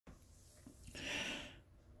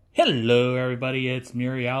Hello everybody, it's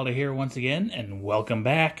Murialda here once again, and welcome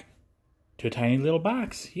back to a tiny little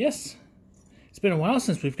box. Yes, it's been a while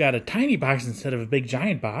since we've got a tiny box instead of a big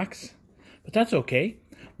giant box, but that's okay.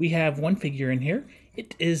 We have one figure in here.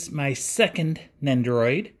 It is my second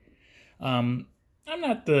Nendoroid. I'm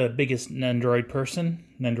not the biggest Nendoroid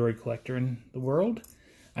Nendoroid collector in the world.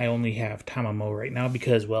 I only have Tamamo right now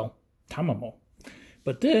because, well, Tamamo.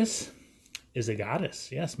 But this is a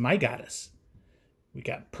goddess. Yes, my goddess. We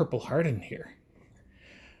got Purple Heart in here.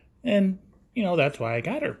 And, you know, that's why I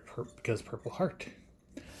got her, because Purple Heart.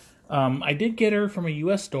 I did get her from a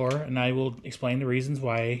US store, and I will explain the reasons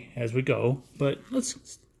why as we go. But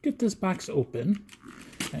let's get this box open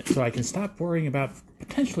so I can stop worrying about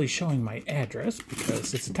potentially showing my address,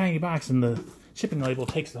 because it's a tiny box and the shipping label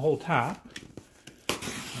takes the whole top.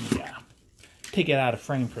 And yeah, take it out of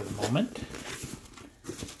frame for the moment.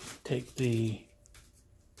 Take the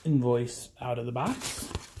invoice out of the box.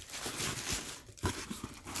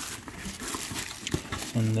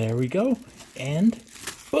 And there we go. And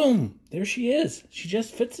boom, there she is. She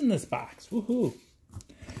just fits in this box. Woohoo.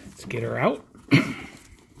 Let's get her out.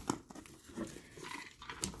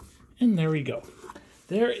 And there we go.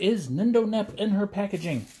 There is Nendo Nep in her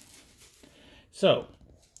packaging. So,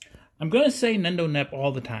 I'm going to say Nendo Nep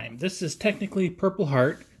all the time. This is technically Purple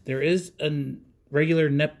Heart. There is a regular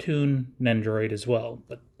Neptune Nendoroid as well,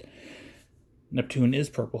 but Neptune is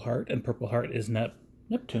Purple Heart, and Purple Heart is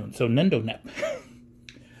Neptune, so Nendo Nep.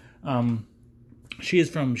 She is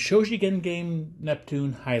from Chojigen Game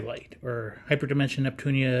Neptune Highlight, or Hyperdimension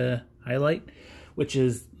Neptunia Highlight, which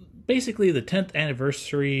is basically the 10th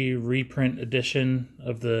anniversary reprint edition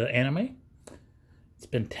of the anime. It's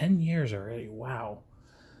been 10 years already, wow.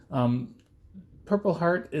 Purple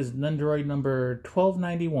Heart is Nendoroid number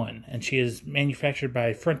 1291, and she is manufactured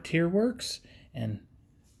by Frontier Works and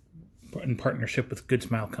in partnership with Good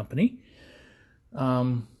Smile Company.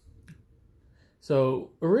 So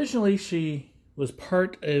originally she was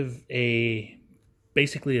part of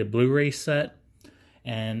basically a Blu-ray set,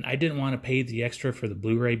 and I didn't want to pay the extra for the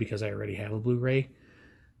Blu-ray because I already have a Blu-ray,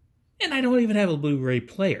 and I don't even have a Blu-ray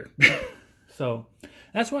player. So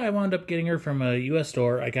that's why I wound up getting her from a US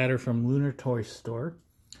store. I got her from Lunar Toy Store.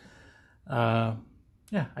 Yeah,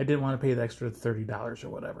 I didn't want to pay the extra $30 or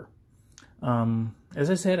whatever. As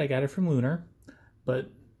I said, I got her from Lunar, but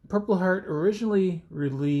Purple Heart originally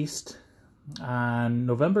released on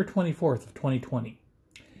November 24th of 2020.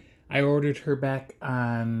 I ordered her back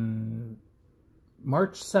on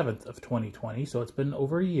March 7th of 2020, so it's been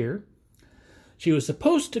over a year. She was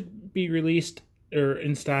supposed to be released or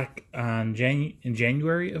in stock on in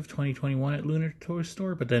January of 2021 at Lunar Toy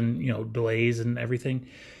Store, but then, you know, delays and everything.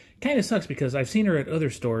 Kind of sucks because I've seen her at other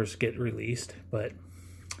stores get released, but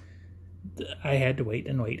I had to wait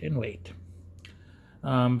and wait and wait.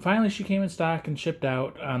 Finally, she came in stock and shipped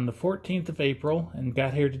out on the 14th of April and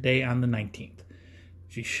got here today on the 19th.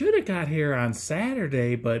 She should have got here on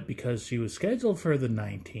Saturday, but because she was scheduled for the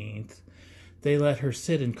 19th, they let her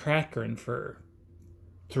sit in Kraken for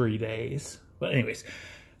 3 days. But anyways,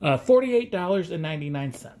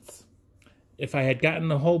 $48.99. If I had gotten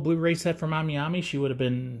the whole Blu-ray set from Ami, she would have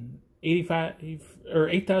been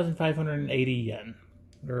 8,580 yen.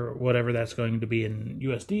 Or whatever that's going to be in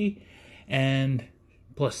USD, and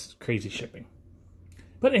plus crazy shipping.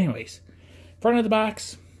 But anyways, front of the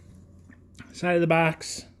box, side of the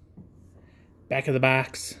box, back of the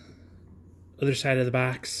box, other side of the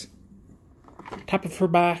box, top of her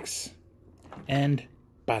box, and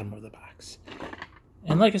bottom of the box.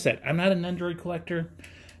 And like I said, I'm not a Nendoroid collector.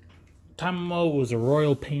 Tamamo was a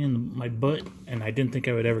royal pain in my butt, and I didn't think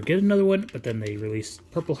I would ever get another one, but then they released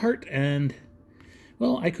Purple Heart, and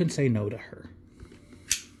well, I couldn't say no to her.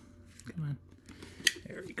 Come on.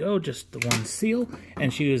 There we go, just the one seal.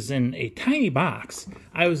 And she was in a tiny box.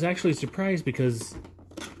 I was actually surprised because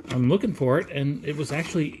I'm looking for it, and it was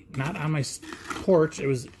actually not on my porch. It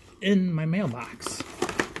was in my mailbox.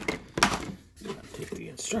 Take the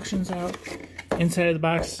instructions out. Inside of the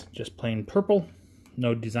box, just plain purple.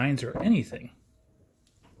 No designs or anything.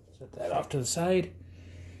 Set that off to the side.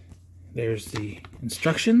 There's the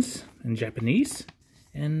instructions in Japanese.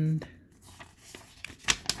 And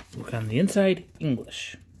look on the inside,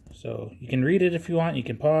 English. So you can read it if you want, you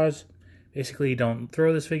can pause. Basically, don't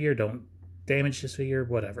throw this figure, don't damage this figure,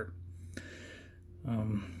 whatever.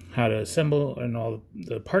 How to assemble and all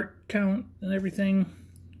the part count and everything.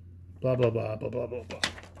 Blah, blah, blah, blah, blah, blah, blah.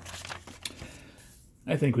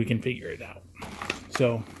 I think we can figure it out.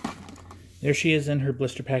 So, there she is in her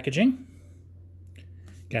blister packaging.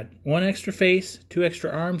 Got one extra face, 2 extra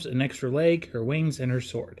arms, an extra leg, her wings, and her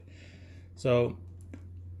sword. So,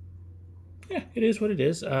 yeah, it is what it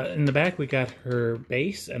is. In the back, we got her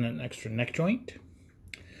base and an extra neck joint.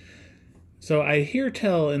 So I hear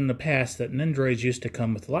tell in the past that Nendoroids used to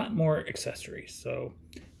come with a lot more accessories. So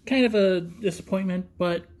kind of a disappointment,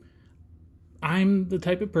 but I'm the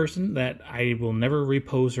type of person that I will never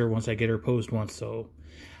repose her once I get her posed once, so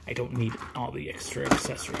I don't need all the extra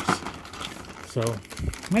accessories. So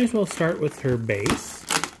might as well start with her base.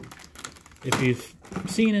 If you've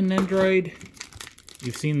seen a Nendoroid,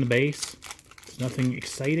 you've seen the base. It's nothing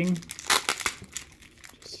exciting.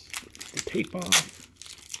 Just take the tape off.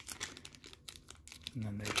 And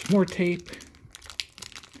then there's more tape.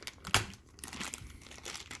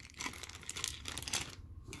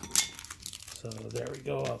 So there we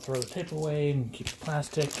go. I'll throw the tape away and keep the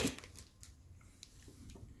plastic.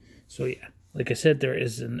 So yeah, like I said, there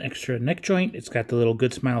is an extra neck joint. It's got the little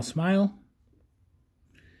good smile smile.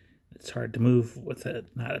 It's hard to move with it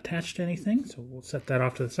not attached to anything, so we'll set that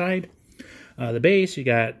off to the side. The base, you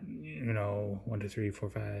got, 1, 2, 3, 4,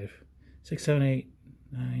 5, 6, 7, 8,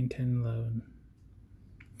 9, 10, 11.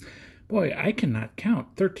 Boy, I cannot count.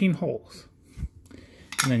 13 holes.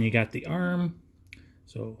 And then you got the arm.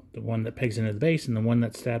 So the one that pegs into the base and the one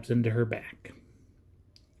that stabs into her back.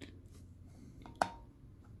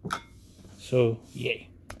 So, yay.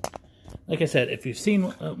 Like I said, if you've seen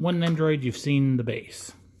one Nendoroid, you've seen the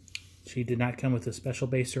base. She did not come with a special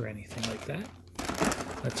base or anything like that.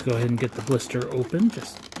 Let's go ahead and get the blister open.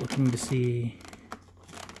 Just looking to see...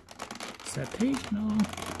 Is that tape? No.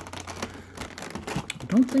 I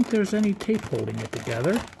don't think there's any tape holding it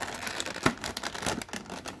together.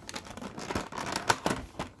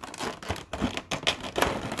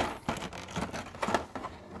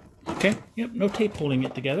 Okay, yep, no tape holding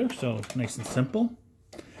it together, so nice and simple.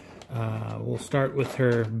 We'll start with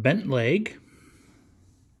her bent leg.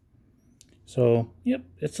 So, yep,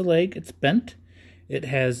 it's a leg, it's bent. It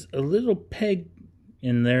has a little peg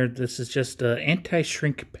in there. This is just an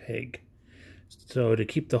anti-shrink peg. So to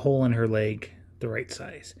keep the hole in her leg the right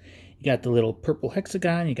size. You got the little purple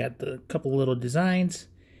hexagon, you got the couple little designs,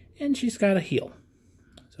 and she's got a heel.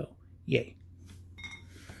 So, yay.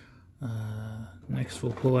 Next,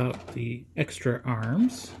 we'll pull out the extra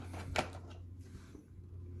arms.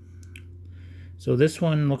 So this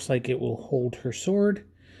one looks like it will hold her sword.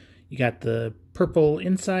 You got the purple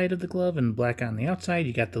inside of the glove and black on the outside.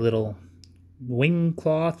 You got the little wing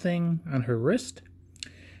claw thing on her wrist.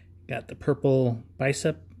 Got the purple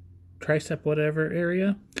bicep, tricep, whatever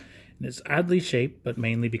area. And it's oddly shaped, but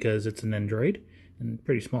mainly because it's an Nendoroid and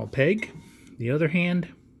pretty small peg. The other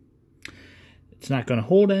hand, it's not going to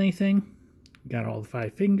hold anything. Got all the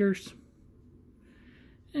 5 fingers.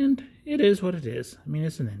 And it is what it is. I mean,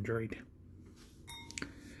 it's an Nendoroid.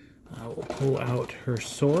 We'll pull out her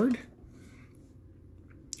sword.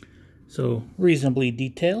 So, reasonably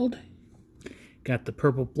detailed. Got the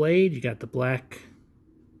purple blade. You got the black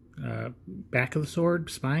back of the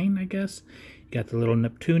sword, spine, I guess. You got the little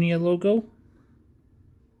Neptunia logo.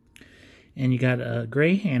 And you got a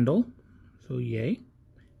gray handle. So, yay.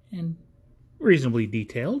 And reasonably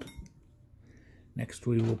detailed. Next,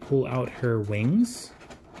 we will pull out her wings.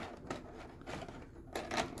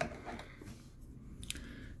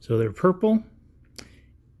 So they're purple.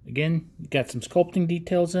 Again, you got some sculpting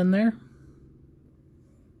details in there.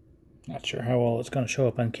 Not sure how well it's going to show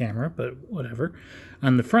up on camera, but whatever.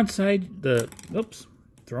 On the front side, oops,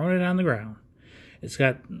 throwing it on the ground. It's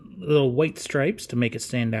got little white stripes to make it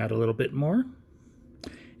stand out a little bit more.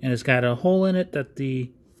 And it's got a hole in it that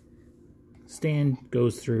the stand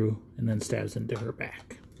goes through and then stabs into her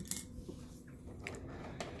back.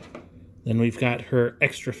 Then we've got her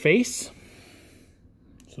extra face.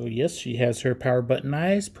 So yes, she has her power button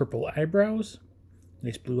eyes, purple eyebrows,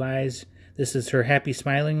 nice blue eyes. This is her happy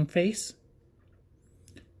smiling face.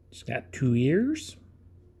 She's got 2 ears.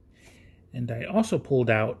 And I also pulled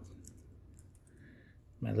out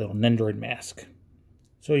my little Nendoroid mask.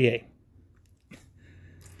 So yay.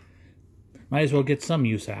 Might as well get some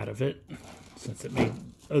use out of it, since it made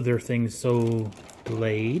other things so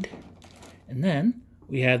delayed. And then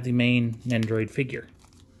we have the main Nendoroid figure.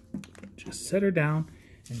 Just set her down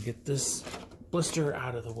and get this blister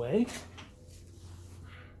out of the way.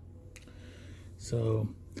 So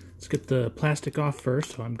let's get the plastic off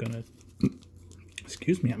first. So I'm gonna,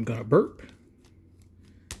 excuse me, I'm gonna burp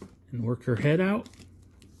and work her head out.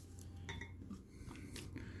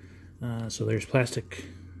 So there's plastic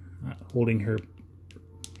holding her,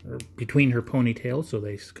 or between her ponytail, so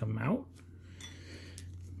they come out.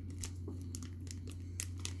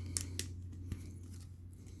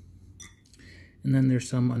 And then there's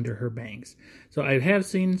some under her bangs. So I have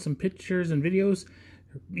seen some pictures and videos.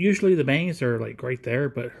 Usually the bangs are like right there,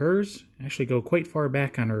 but hers actually go quite far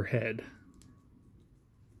back on her head.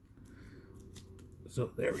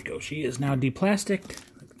 So there we go. She is now deplasticked.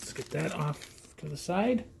 Let's get that off to the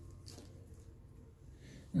side.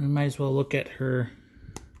 And we might as well look at her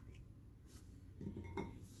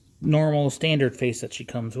normal standard face that she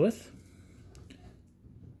comes with.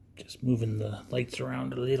 Just moving the lights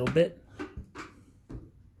around a little bit.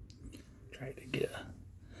 Try to get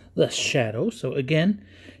less shadow. So again,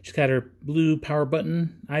 she's got her blue power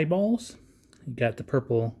button eyeballs. You got the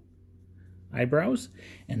purple eyebrows.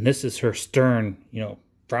 And this is her stern,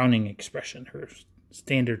 frowning expression, her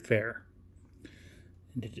standard fare.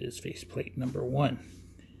 And it is faceplate number 1.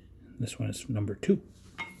 This one is number 2.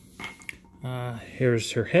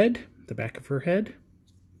 Here's her head, the back of her head.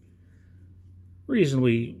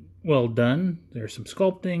 Reasonably well done. There's some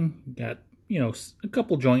sculpting. Got, a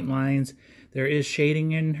couple joint lines. There is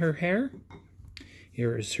shading in her hair.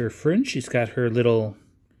 Here is her fringe. She's got her little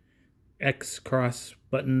X cross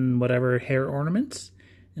button, whatever, hair ornaments.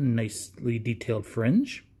 And nicely detailed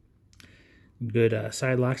fringe. Good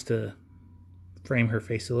side locks to frame her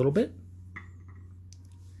face a little bit.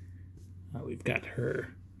 We've got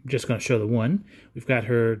her, I'm just going to show the one. We've got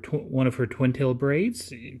her one of her twin tail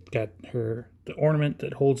braids. You've got the ornament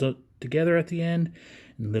that holds it together at the end,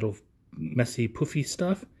 and little messy poofy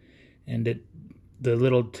stuff. And the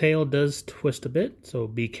little tail does twist a bit, so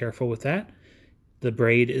be careful with that. The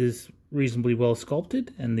braid is reasonably well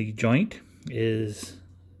sculpted, and the joint is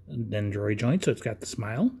a Nendoroid joint, so it's got the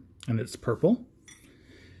smile, and it's purple.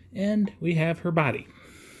 And we have her body.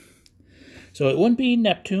 So it wouldn't be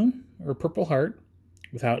Neptune or Purple Heart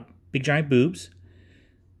without big giant boobs.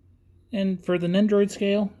 And for the Nendoroid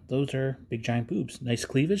scale, those are big giant boobs. Nice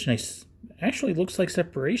cleavage, nice, actually looks like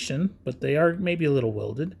separation, but they are maybe a little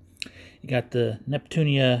welded. You got the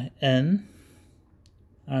Neptunia N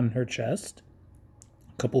on her chest.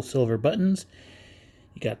 A couple silver buttons.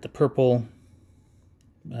 You got the purple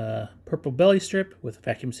belly strip with a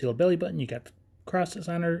vacuum sealed belly button. You got the crosses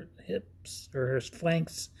on her hips or her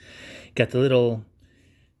flanks. You got the little,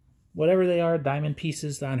 whatever they are, diamond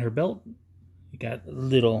pieces on her belt. You got a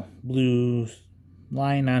little blue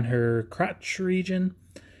line on her crotch region.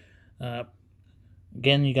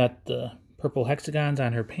 Again, you got the purple hexagons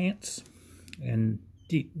on her pants. And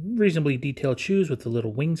reasonably detailed shoes with the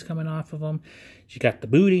little wings coming off of them. She got the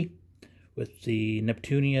booty with the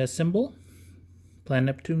Neptunia symbol. Plan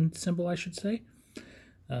Neptune symbol, I should say.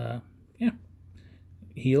 Yeah.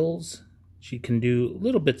 Heels. She can do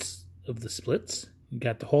little bits of the splits. You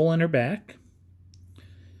got the hole in her back.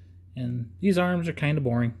 And these arms are kind of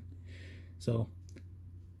boring. So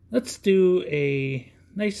let's do a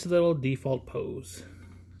nice little default pose.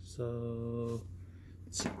 So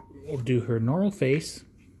we'll do her normal face.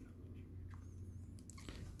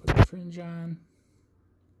 Put the fringe on.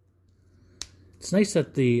 It's nice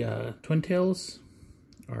that the twin tails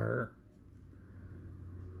are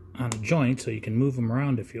on a joint, so you can move them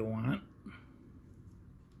around if you want.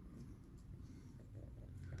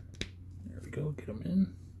 There we go, get them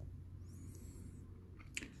in.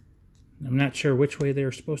 I'm not sure which way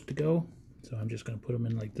they're supposed to go, so I'm just going to put them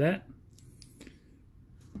in like that.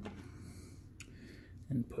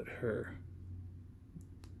 And put her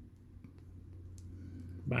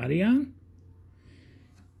body on.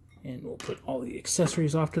 And we'll put all the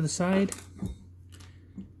accessories off to the side.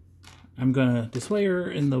 I'm going to display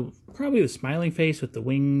her in probably the smiling face with the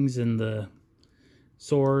wings and the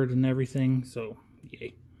sword and everything, so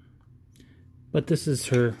yay. But this is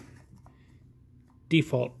her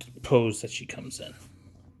default pose that she comes in.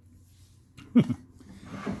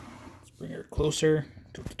 Let's bring her closer,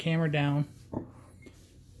 put the camera down.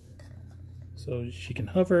 So she can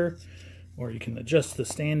hover, or you can adjust the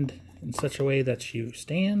stand in such a way that she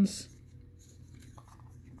stands.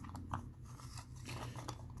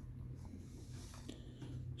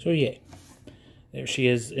 So yeah, there she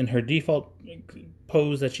is in her default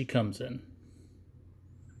pose that she comes in.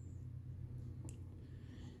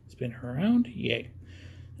 Spin her around, yay.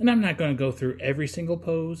 And I'm not going to go through every single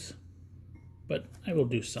pose, but I will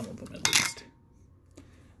do some of them at least.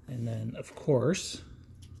 And then, of course,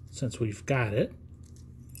 since we've got it,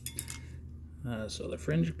 so the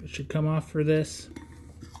fringe should come off for this.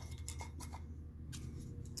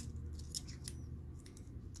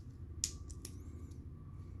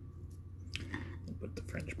 We'll put the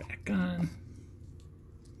fringe back on.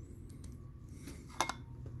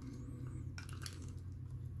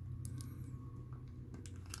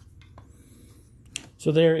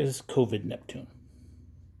 So there is COVID Neptune.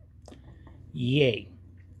 Yay.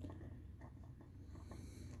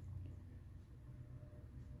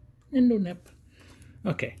 Nep.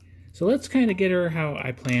 Okay, so let's kind of get her how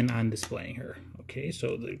I plan on displaying her. Okay,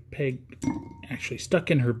 so the peg actually stuck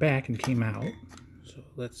in her back and came out. So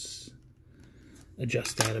let's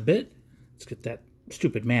adjust that a bit. Let's get that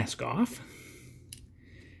stupid mask off.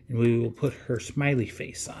 And we will put her smiley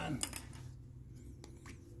face on.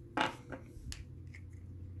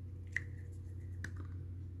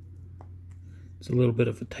 It's a little bit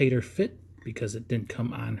of a tighter fit because it didn't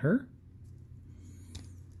come on her.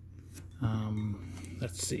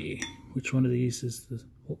 Let's see, which one of these is the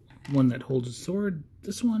one that holds a sword?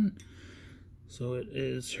 This one. So it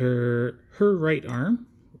is her right arm.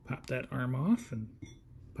 We'll pop that arm off and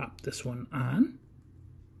pop this one on.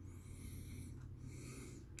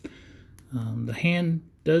 The hand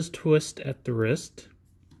does twist at the wrist,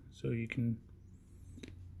 so you can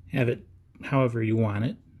have it however you want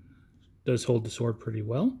it. It does hold the sword pretty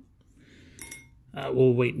well.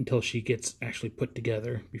 We'll wait until she gets actually put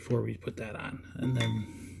together before we put that on. And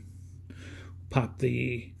then pop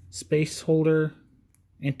the space holder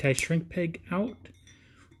anti-shrink peg out.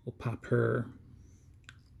 We'll pop her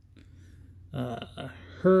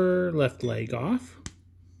left leg off.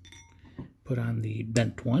 Put on the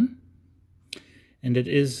bent one. And it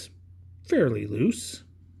is fairly loose.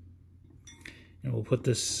 And we'll put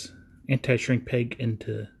this anti-shrink peg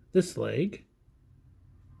into this leg.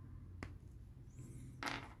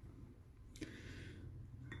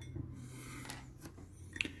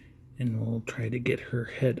 And we'll try to get her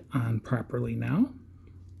head on properly now.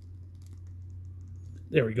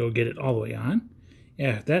 There we go, get it all the way on.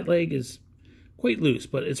 Yeah, that leg is quite loose,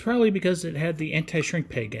 but it's probably because it had the anti-shrink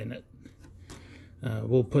peg in it.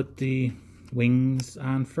 We'll put the wings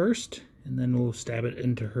on first, and then we'll stab it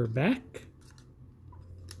into her back.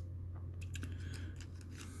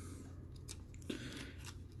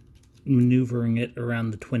 Maneuvering it around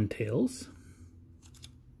the twin tails.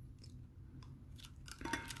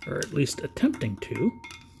 Or at least attempting to.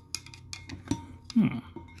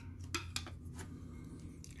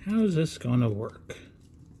 How is this going to work?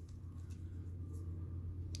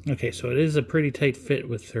 Okay, so it is a pretty tight fit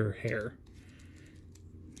with her hair.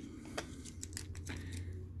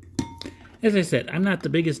 As I said, I'm not the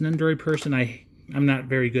biggest Nendoroid person. I'm not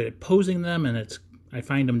very good at posing them, and I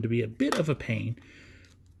find them to be a bit of a pain.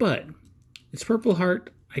 But it's Purple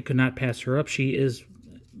Heart. I could not pass her up. She is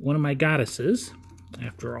one of my goddesses.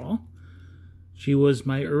 After all, she was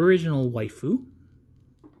my original waifu.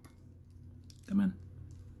 Come on.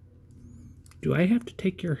 Do I have to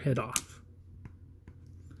take your head off?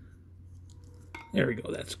 There we go,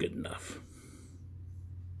 that's good enough.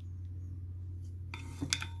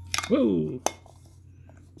 Whoa!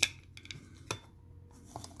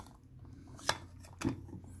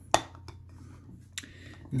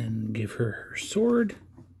 And then give her her sword.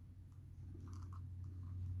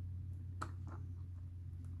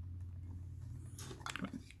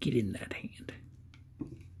 Get in that hand.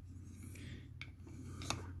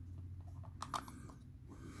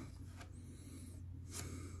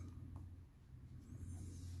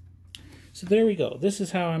 So there we go. This is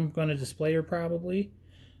how I'm going to display her probably.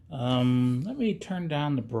 Let me turn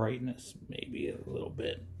down the brightness maybe a little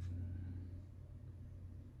bit.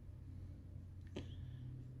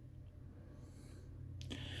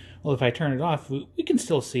 Well, if I turn it off, we can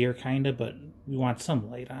still see her kind of, but we want some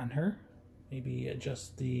light on her. Maybe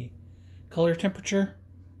adjust the color temperature.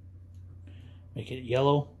 Make it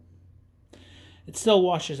yellow. It still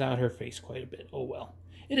washes out her face quite a bit. Oh well.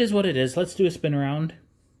 It is what it is. Let's do a spin around.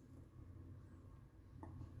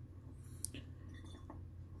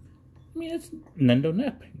 I mean, it's Nendo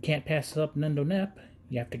Nep. You can't pass up Nendo Nep.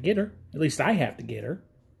 You have to get her. At least I have to get her.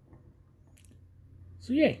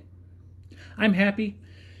 So yay. I'm happy.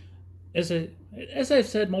 As I've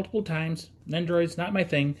said multiple times, Nendoroid's not my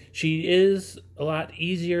thing. She is a lot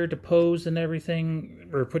easier to pose and everything,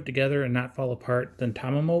 or put together and not fall apart than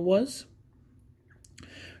Tamamo was.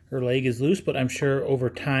 Her leg is loose, but I'm sure over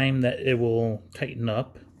time that it will tighten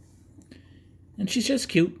up. And she's just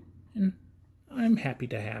cute, and I'm happy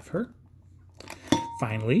to have her.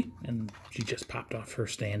 Finally, and she just popped off her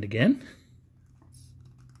stand again.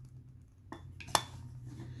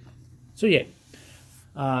 So yeah.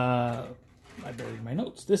 I buried my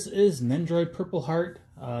notes. This is Nendoroid Purple Heart,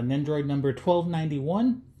 Nendoroid number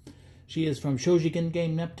 1291. She is from Chojigen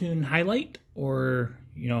Game Neptune Highlight, or,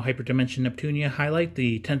 you know, Hyperdimension Neptunia Highlight,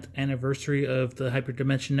 the 10th anniversary of the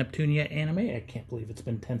Hyperdimension Neptunia anime. I can't believe it's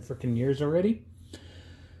been 10 freaking years already.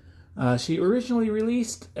 She originally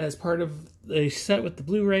released as part of a set with the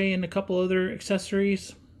Blu-ray and a couple other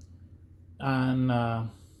accessories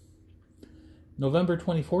on November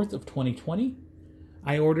 24th of 2020.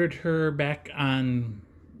 I ordered her back on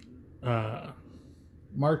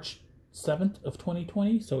March 7th of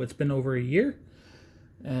 2020, so it's been over a year.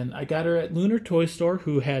 And I got her at Lunar Toy Store,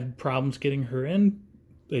 who had problems getting her in.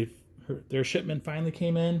 Their shipment finally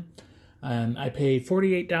came in, and I paid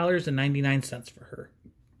 $48.99 for her.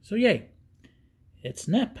 So yay. It's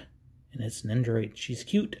Nep, and it's Nendoroid. She's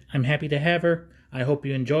cute. I'm happy to have her. I hope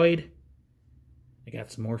you enjoyed. I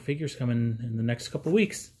got some more figures coming in the next couple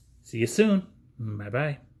weeks. See you soon.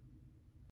 Bye-bye.